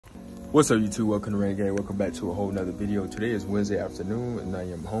What's up YouTube, welcome to Renegade, welcome back to a whole nother video. Today is Wednesday afternoon and I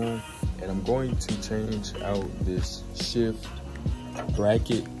am home and I'm going to change out this shift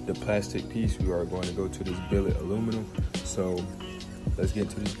bracket, the plastic piece. We are going to go to this billet aluminum, so let's get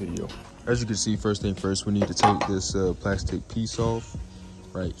into this video. As you can see, first thing first, we need to take this plastic piece off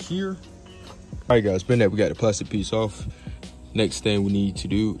right here. All right guys, been that we got the plastic piece off. Next thing we need to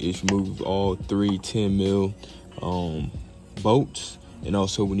do is remove all three 10 mil bolts. And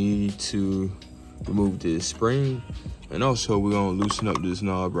also we need to remove this spring. And also we're gonna loosen up this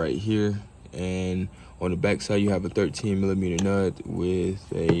knob right here. And on the back side you have a 13 millimeter nut with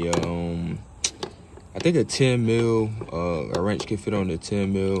a, I think a 10 mil, a wrench can fit on the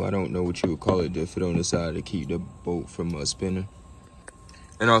 10 mil. I don't know what you would call it to fit on the side to keep the bolt from spinning.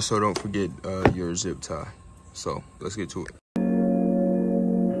 And also don't forget your zip tie. So let's get to it.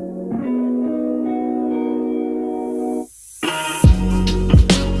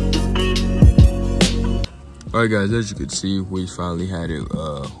 All right guys, as you can see, we finally had it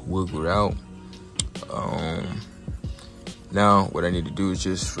wiggled out. Now what I need to do is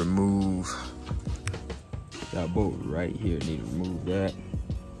just remove that bolt right here. Need to remove that,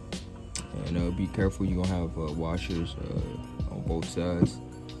 and be careful. You're gonna have washers on both sides,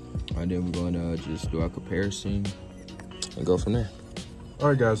 and then we're gonna just do our comparison and go from there. All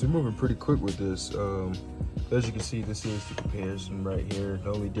right guys, we're moving pretty quick with this. As you can see, this is the comparison right here.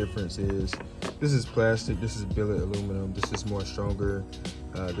 The only difference is this is plastic, this is billet aluminum, this is more stronger,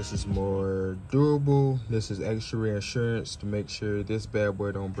 this is more durable, this is extra reinsurance to make sure this bad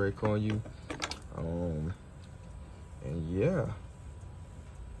boy don't break on you. And yeah,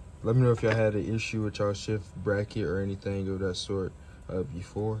 let me know if y'all had an issue with y'all shift bracket or anything of that sort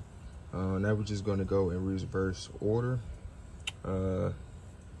before. Now we're just gonna go in reverse order.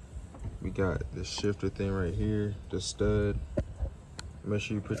 We got the shifter thing right here, the stud. Make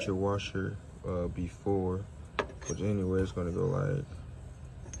sure you put your washer before, which anyway it's gonna go like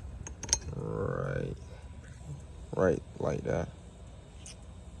right like that.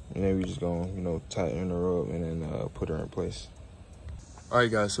 And then we just gonna tighten her up and then put her in place. All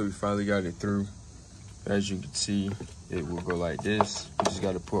right guys, so we finally got it through. As you can see, it will go like this. We just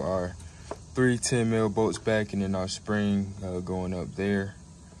got to put our three 10 mil bolts back and then our spring going up there.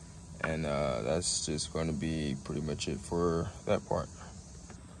 And that's just going to be pretty much it for that part.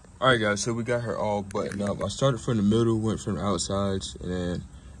 All right guys, so we got her all buttoned up. I started from the middle, went from the outsides, and then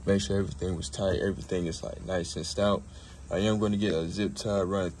make sure everything was tight. Everything is like nice and stout. I am going to get a zip tie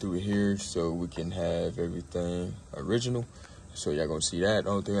running through here so we can have everything original. So y'all gonna see that. The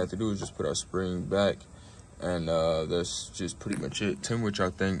only thing I have to do is just put our spring back, and that's just pretty much it. Tell me what y'all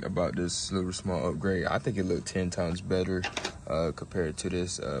think about this little small upgrade. I think it looked 10 times better compared to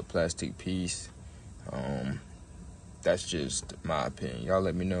this plastic piece. That's just my opinion. Y'all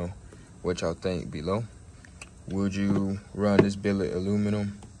let me know what y'all think below. Would you run this billet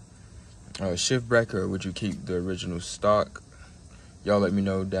aluminum shift bracket, or would you keep the original stock? Y'all let me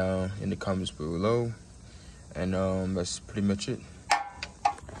know down in the comments below. And that's pretty much it.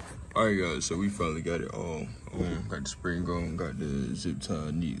 All right guys, so we finally got it all on. Got the spring on, got the zip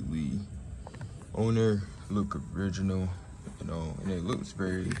tie neatly on there. Look original, and it looks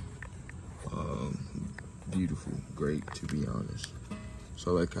very beautiful, great to be honest.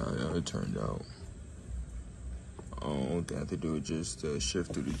 So I like how it turned out. Only thing I have to do is just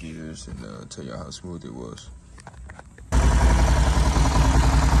shift through the gears and tell y'all how smooth it was.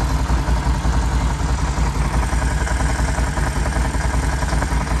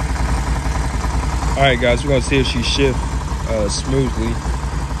 All right guys, we're gonna see if she shifts smoothly.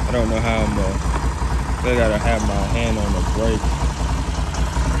 I don't know how I gotta have my hand on the brake.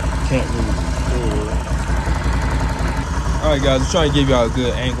 Can't really record. All right guys, I'm trying to give y'all a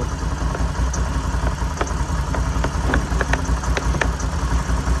good angle.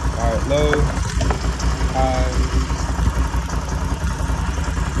 All right, low, high.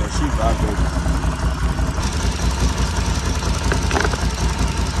 Yeah, she vibrating.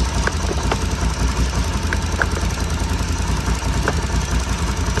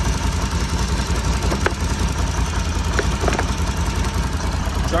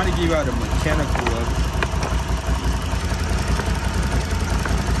 Trying to give out a mechanical of it.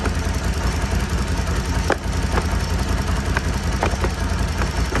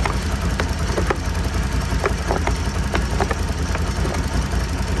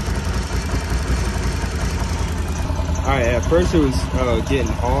 All right, at first it was getting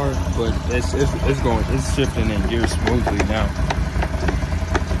hard, but it's shifting in gear smoothly now.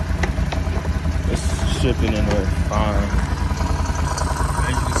 It's shifting in there fine. As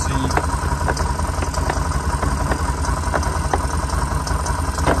you can see, 1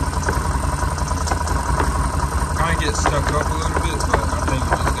 get stuck up a little bit, but I think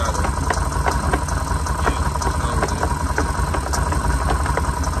you just gotta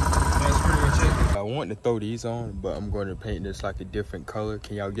that's pretty much it. I want to throw these on, but I'm going to paint this like a different color.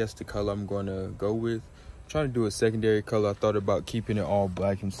 Can y'all guess the color I'm going to go with? I'm trying to do a secondary color. I thought about keeping it all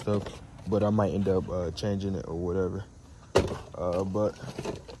black and stuff, but I might end up changing it or whatever. But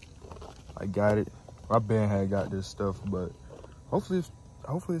I got it. My band had got this stuff, but hopefully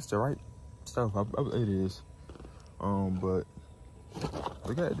it's the right stuff. It is. But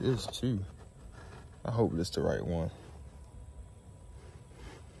look at this too. I hope it's the right one.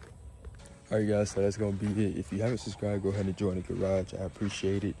 Alright guys, so that's gonna be it. If you haven't subscribed, go ahead and join the garage. I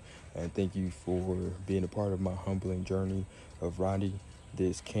appreciate it, and thank you for being a part of my humbling journey of riding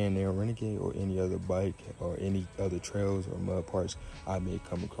this Can-Am Renegade or any other bike or any other trails or mud parts I may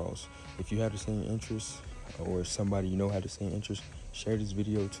come across. If you have the same interests, or somebody you know had the same interest, share this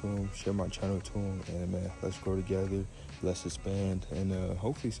video to them, share my channel to them, and man, let's grow together, let's expand, and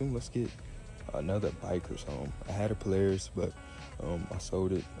hopefully soon let's get another bike or something. I had a Polaris, but I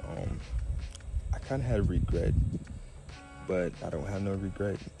sold it. I kind of had a regret, but I don't have no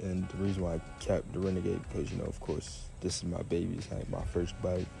regret, and the reason why I kept the Renegade, because, you know, of course, this is my baby, it's like my first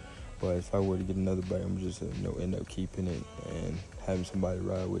bike. But if I were to get another bike, I'm just end up keeping it and having somebody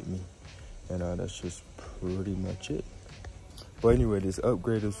ride with me, and that's just pretty much it. But anyway, this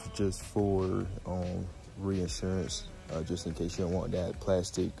upgrade is just for reinsurance, just in case you don't want that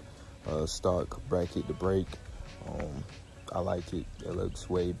plastic stock bracket to break. I like it. It looks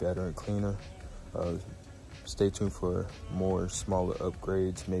way better and cleaner. Stay tuned for more smaller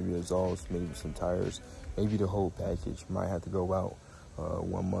upgrades, maybe exhaust, maybe some tires, maybe the whole package. Might have to go out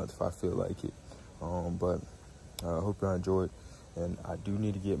 1 month if I feel like it. But I hope y'all enjoyed. And I do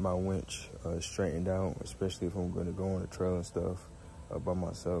need to get my winch straightened out, especially if I'm going to go on a trail and stuff by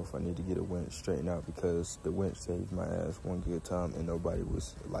myself. I need to get a winch straightened out because the winch saved my ass one good time and nobody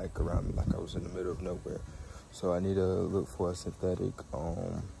was like around me, like I was in the middle of nowhere. So I need to look for a synthetic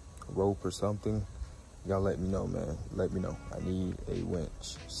rope or something. Y'all let me know, man. Let me know. I need a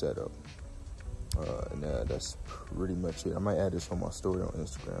winch set up. And that's pretty much it. I might add this on my story on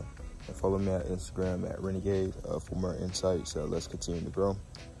Instagram. And follow me at Instagram at renegade for more insights. Let's continue to grow.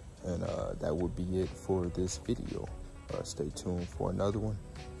 And that would be it for this video. Stay tuned for another one.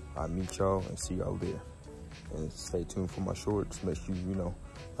 I'll meet y'all and see y'all there. And stay tuned for my shorts. Make sure you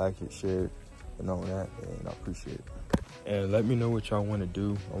like it, share it, and all that. And I appreciate it. And let me know what y'all want to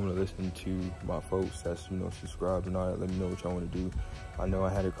do. I want to listen to my folks that's subscribed and all that. Let me know what y'all want to do. I know I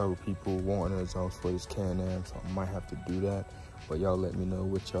had a couple people wanting an exhaust for this Can-Am, so I might have to do that. But y'all let me know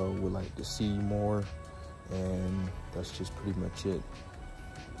what y'all would like to see more, and that's just pretty much it.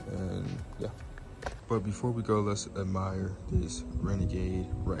 And yeah. But before we go, let's admire this Renegade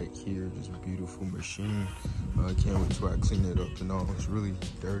right here, this beautiful machine. I can't wait till I clean it up and all. It's really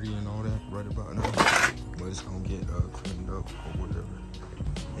dirty and all that right about now, but it's gonna get cleaned up or whatever.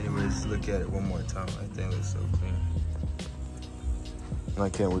 Anyways, look at it one more time. That thing looks so clean. And I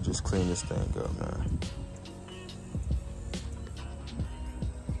can't wait just clean this thing up, man.